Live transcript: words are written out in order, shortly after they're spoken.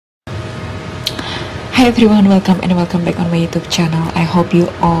Hi everyone, welcome back on my YouTube channel. I hope you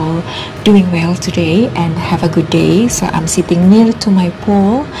all doing well today and have a good day. So I'm sitting near to my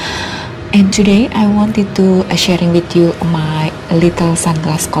pool, and today I wanted to sharing with you my little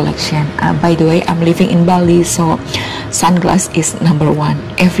sunglass collection. By the way, I'm living in Bali, so sunglass is number one.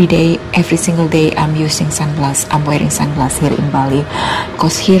 Every day, every single day, I'm using sunglass. I'm wearing sunglass here in Bali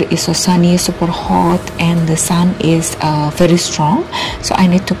because here is so sunny, super hot, and the sun is very strong. So I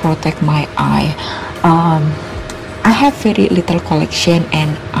need to protect my eye. I have very little collection,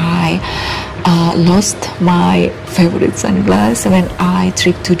 and I lost my favorite sunglass when I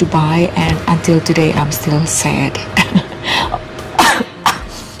trip to Dubai, and until today I'm still sad.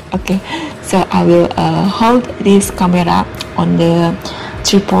 Okay, so I will hold this camera on the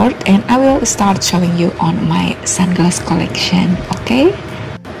tripod and I will start showing you on my sunglass collection.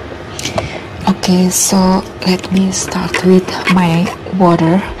 Okay, so let me start with my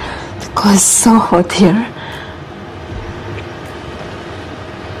water because so hot here.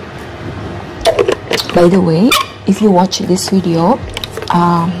 By the way, if you watch this video,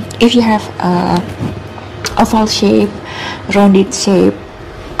 if you have a oval shape, rounded shape,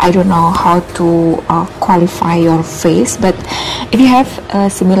 I don't know how to qualify your face, but if you have a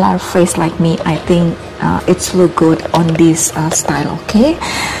similar face like me, I think it's look good on this style. Okay,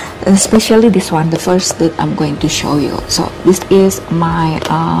 especially this one, the first that I'm going to show you. So this is my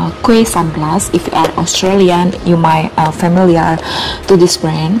Quay sunglass. If you are Australian, you might familiar to this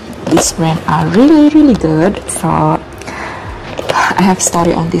brand. This brand are really good. So I have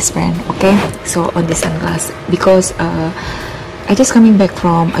story on this brand. Okay, so on this sunglass, because I just coming back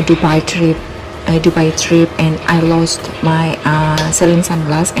from a Dubai trip, and I lost my selling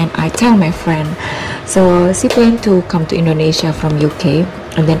sunglass, and I tell my friend. So she planned to come to Indonesia from UK,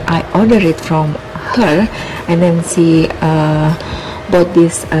 and then I ordered it from her, and then she bought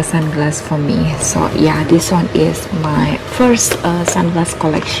this sunglass for me. So yeah, this one is my first sunglass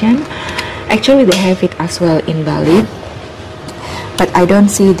collection. Actually, they have it as well in Bali, but I don't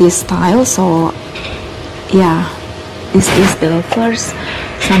see this style. So yeah, this is the first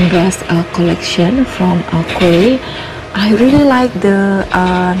sunglass collection from Quay. I really like the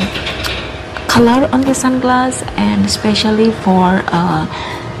color on the sunglass, and especially for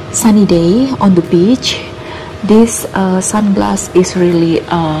sunny day on the beach. This sunglass is really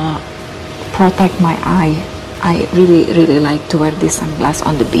protect my eye. I really like to wear this sunglass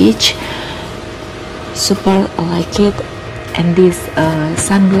on the beach. Super like it, and this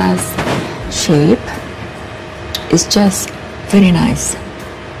sunglass shape is just very nice.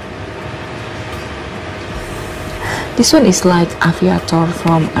 This one is like aviator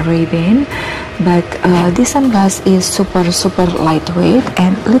from Arabian, but this sunglass is super lightweight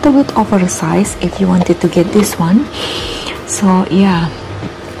and a little bit oversized if you wanted to get this one. So yeah,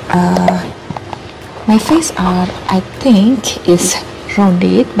 my face are, I think, is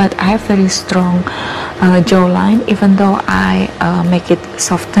rounded, but I have very strong jawline, even though I make it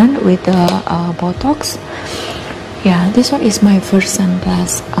soften with the Botox. Yeah, this one is my first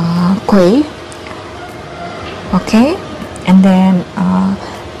sunglass, Quay. Okay, and then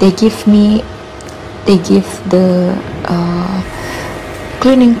they give the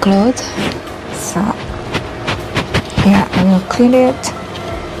cleaning cloth. So yeah, I will clean it,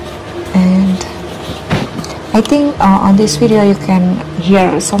 and I think on this video you can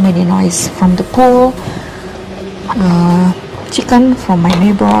hear so many noise from the pool, chicken from my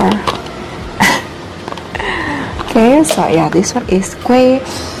neighbor. Okay, so yeah, this one is Quay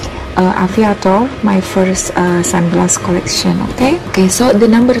Aviator, my first sunglass collection. Okay, so the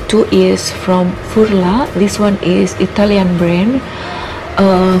number 2 is from Furla. This one is Italian brand.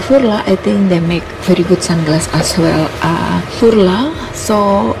 Furla, I think they make very good sunglass as well. Furla.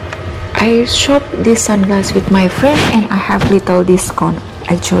 So I shop this sunglass with my friend, and I have little discount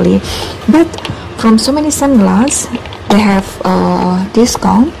actually. But from so many sunglass, they have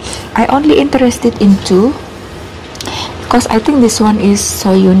discount. I only interested in 2. Because I think this one is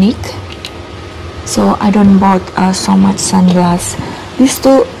so unique, so I don't bought so much sunglass. These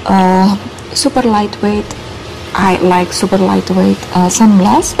two super lightweight. I like super lightweight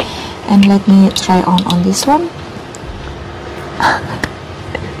sunglass, and let me try on this one.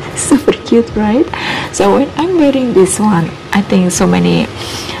 Super cute, right? So when I'm wearing this one, I think so many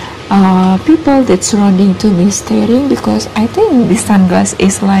people that surrounding to me staring, because I think this sunglass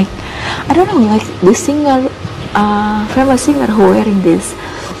is like, I don't know, like the singer, famous singer who wearing this.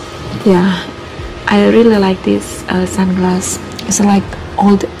 Yeah, I really like this sunglass. It's like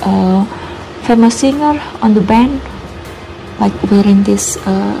old famous singer on the band, like wearing this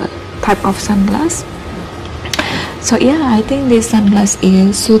type of sunglass. So yeah, I think this sunglass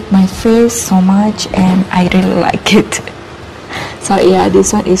is suit my face so much and I really like it. So yeah,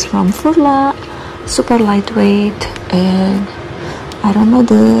 this one is from Furla, super lightweight, and I don't know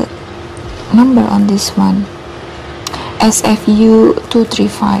the number on this one. SFU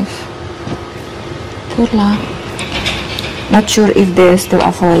 235 Furla. Not sure if they're still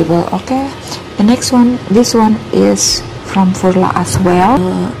available. Okay, the next one, this one is from Furla as well.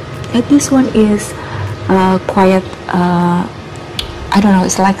 This one is quiet, I don't know,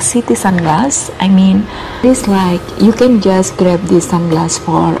 it's like city sunglass. I mean, it's like you can just grab this sunglass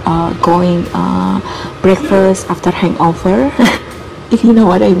for going breakfast after hangover. If you know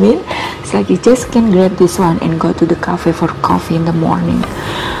what I mean. It's like you just can grab this one and go to the cafe for coffee in the morning.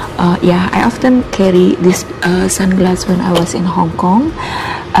 Yeah, I often carry this sunglass when I was in Hong Kong,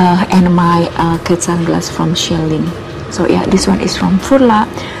 and my cat sunglass from Shelling. So yeah, this one is from Furla.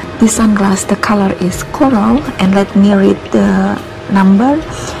 This sunglass, the color is coral, and let me read the number,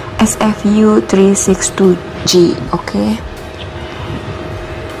 SFU 362G. Okay,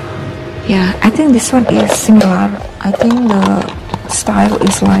 yeah, I think this one is similar. I think the style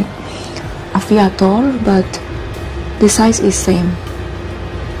is like aviator, but the size is same.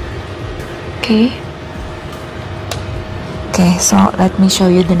 Okay, so let me show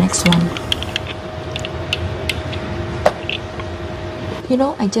you the next one. You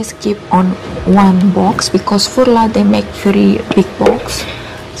know, I just keep on one box because Furla they make very big box,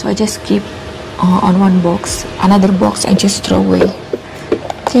 so I just keep on one box. Another box I just throw away.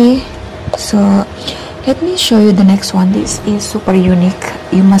 Okay, so let me show you the next one. This is super unique.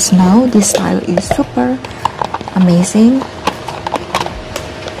 You must know this style is super amazing,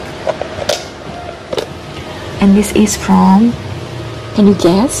 and this is from, can you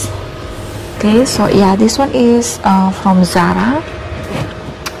guess? Okay, so yeah, this one is from Zara.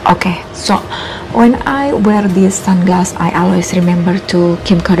 Okay, so when I wear this sunglass, I always remember to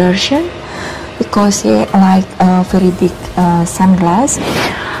Kim Kardashian because he like a very big sunglass.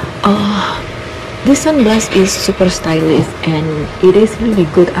 This sunglass is super stylish and it is really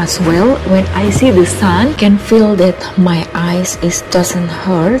good as well. When I see the sun, I can feel that my eyes doesn't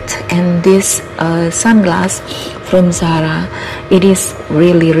hurt. And this sunglass from Zara, it is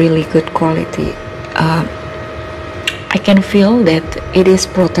really good quality. I can feel that it is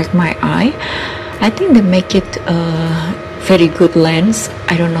protect my eye. I think they make it very good lens.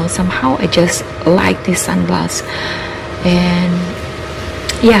 I don't know, somehow I just like this sunglass. And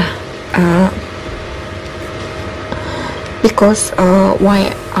yeah, because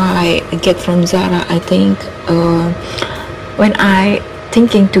why I get from Zara, I think when I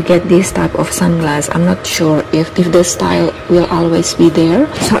thinking to get this type of sunglass, I'm not sure if the style will always be there.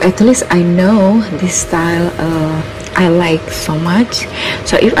 So at least I know this style I like so much.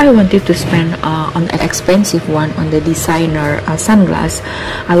 So if I wanted to spend on an expensive one, on the designer sunglass,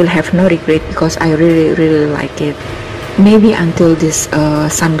 I will have no regret because I really like it. Maybe until this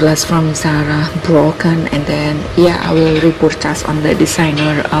sunglass from Zara broken, and then yeah, I will repurchase on the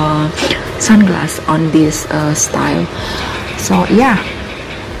designer sunglass on this style. So yeah,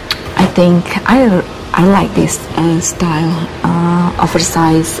 I think I like this style,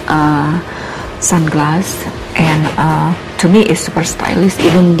 oversized sunglass, and to me it's super stylish,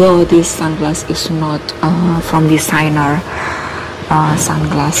 even though this sunglass is not from designer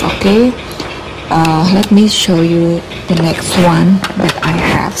sunglass. Okay, let me show you the next one that I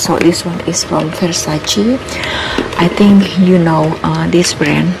have. So this one is from Versace. I think you know this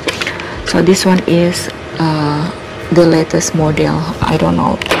brand. So this one is the latest model. I don't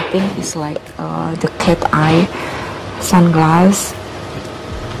know, I think it's like the cat eye sunglass.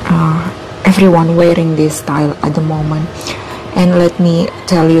 Everyone wearing this style at the moment. And let me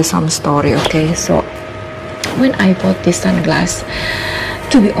tell you some story. Okay, so when I bought this sunglass,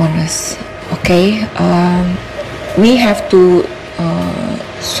 to be honest, okay, we have to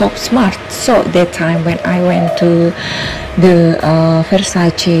shop smart. So that time when I went to the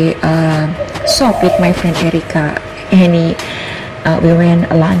Versace shop with my friend Erica, Annie, we went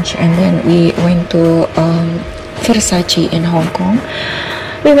lunch, and then we went to Versace in Hong Kong.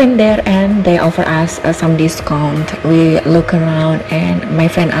 We went there and they offer us some discount. We look around and my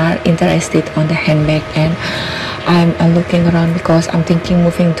friend are interested on the handbag, and I'm looking around because I'm thinking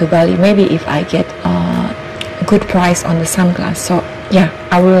moving to Bali, maybe if I get a good price on the sunglass. So yeah,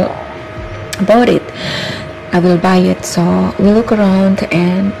 I will bought it. I will buy it. So we look around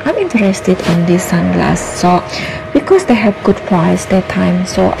and I'm interested in this sunglass. So because they have good price that time,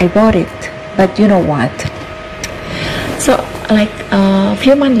 so I bought it. But you know what? So like a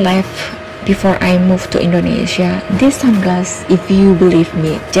few months left before I moved to Indonesia, this sunglass, if you believe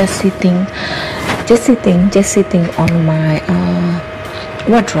me, just just sitting on my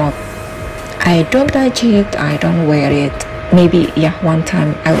wardrobe. I don't touch it, I don't wear it. Maybe, yeah, one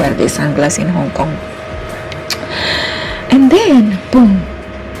time I wear this sunglass in Hong Kong. And then, boom,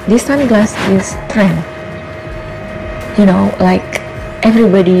 this sunglass is trend. You know, like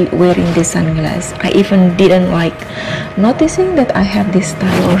everybody wearing this sunglass. I even didn't like noticing that I have this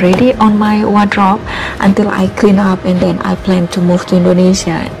style already on my wardrobe until I clean up, and then I plan to move to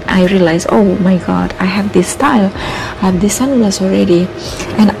Indonesia. I realized, oh my god, I have this style, I have this sunglass already.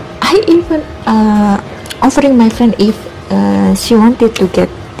 And I even offering my friend if she wanted to get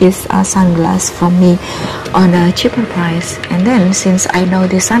this sunglass from me on a cheaper price. And then since I know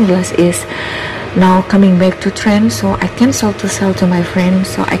this sunglass is now coming back to trend, so I cancelled to sell to my friend,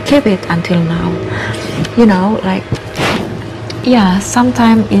 so I kept it until now. You know, like, yeah,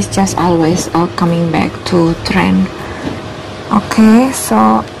 sometimes it's just always coming back to trend. Okay,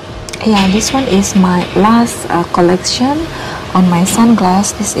 so yeah, this one is my last collection on my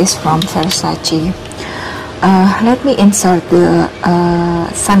sunglass. This is from Versace. Let me insert the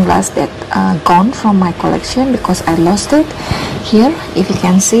sunglass that gone from my collection because I lost it. Here, if you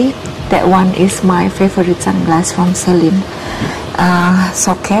can see, that one is my favorite sunglass from Celine.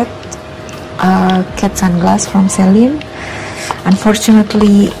 So cat sunglass from Celine.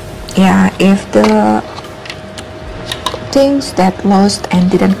 Unfortunately, yeah, if the things that lost and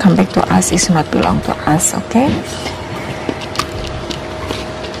didn't come back to us is not belong to us. Okay.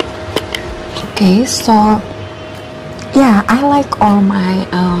 Okay, so yeah, I like all my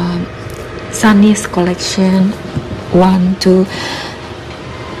Sunny's collection. 1, 2,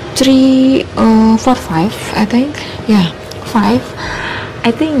 3, 4, 5, I think. Yeah, 5.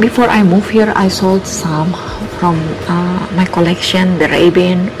 I think before I moved here, I sold some from my collection. The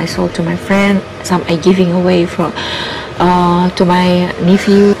Ray-Ban I sold to my friend. Some I giving away from to my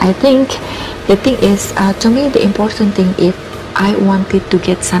nephew. I think the thing is, to me, the important thing, if I wanted to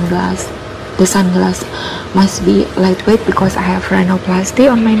get sunglass, the sunglass must be lightweight because I have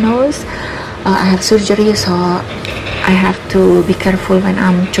rhinoplasty on my nose. I have surgery, so I have to be careful when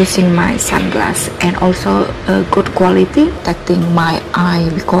I'm choosing my sunglass, and also good quality, protecting my eye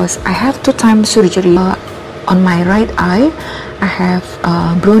because I have 2 times surgery on my right eye. I have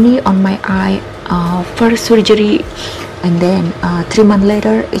brownie on my eye, first surgery, and then 3 months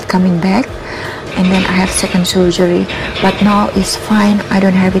later it coming back, and then I have second surgery, but now it's fine, I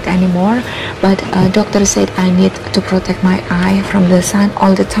don't have it anymore. But doctor said I need to protect my eye from the sun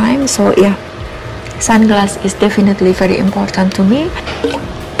all the time. So yeah, sunglass is definitely very important to me.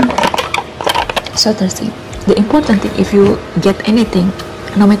 So the important thing, if you get anything,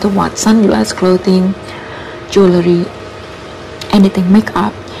 no matter what, sunglass, clothing, jewelry, anything,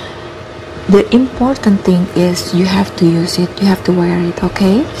 makeup, the important thing is you have to use it, you have to wear it.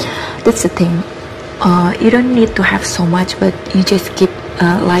 Okay, that's the thing. You don't need to have so much, but you just keep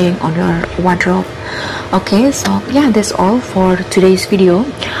lying on your wardrobe. Okay, so yeah, that's all for today's video,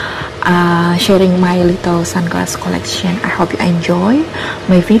 sharing my little sunglass collection. I hope you enjoy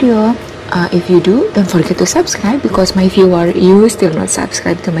my video. If you do, don't forget to subscribe, because my viewer, you still not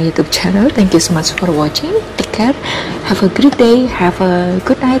subscribed to my YouTube channel. Thank you so much for watching. Take care, have a great day, have a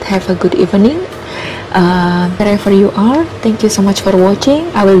good night, have a good evening, wherever you are. Thank you so much for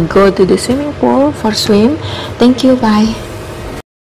watching. I will go to the swimming pool for swim. Thank you, bye.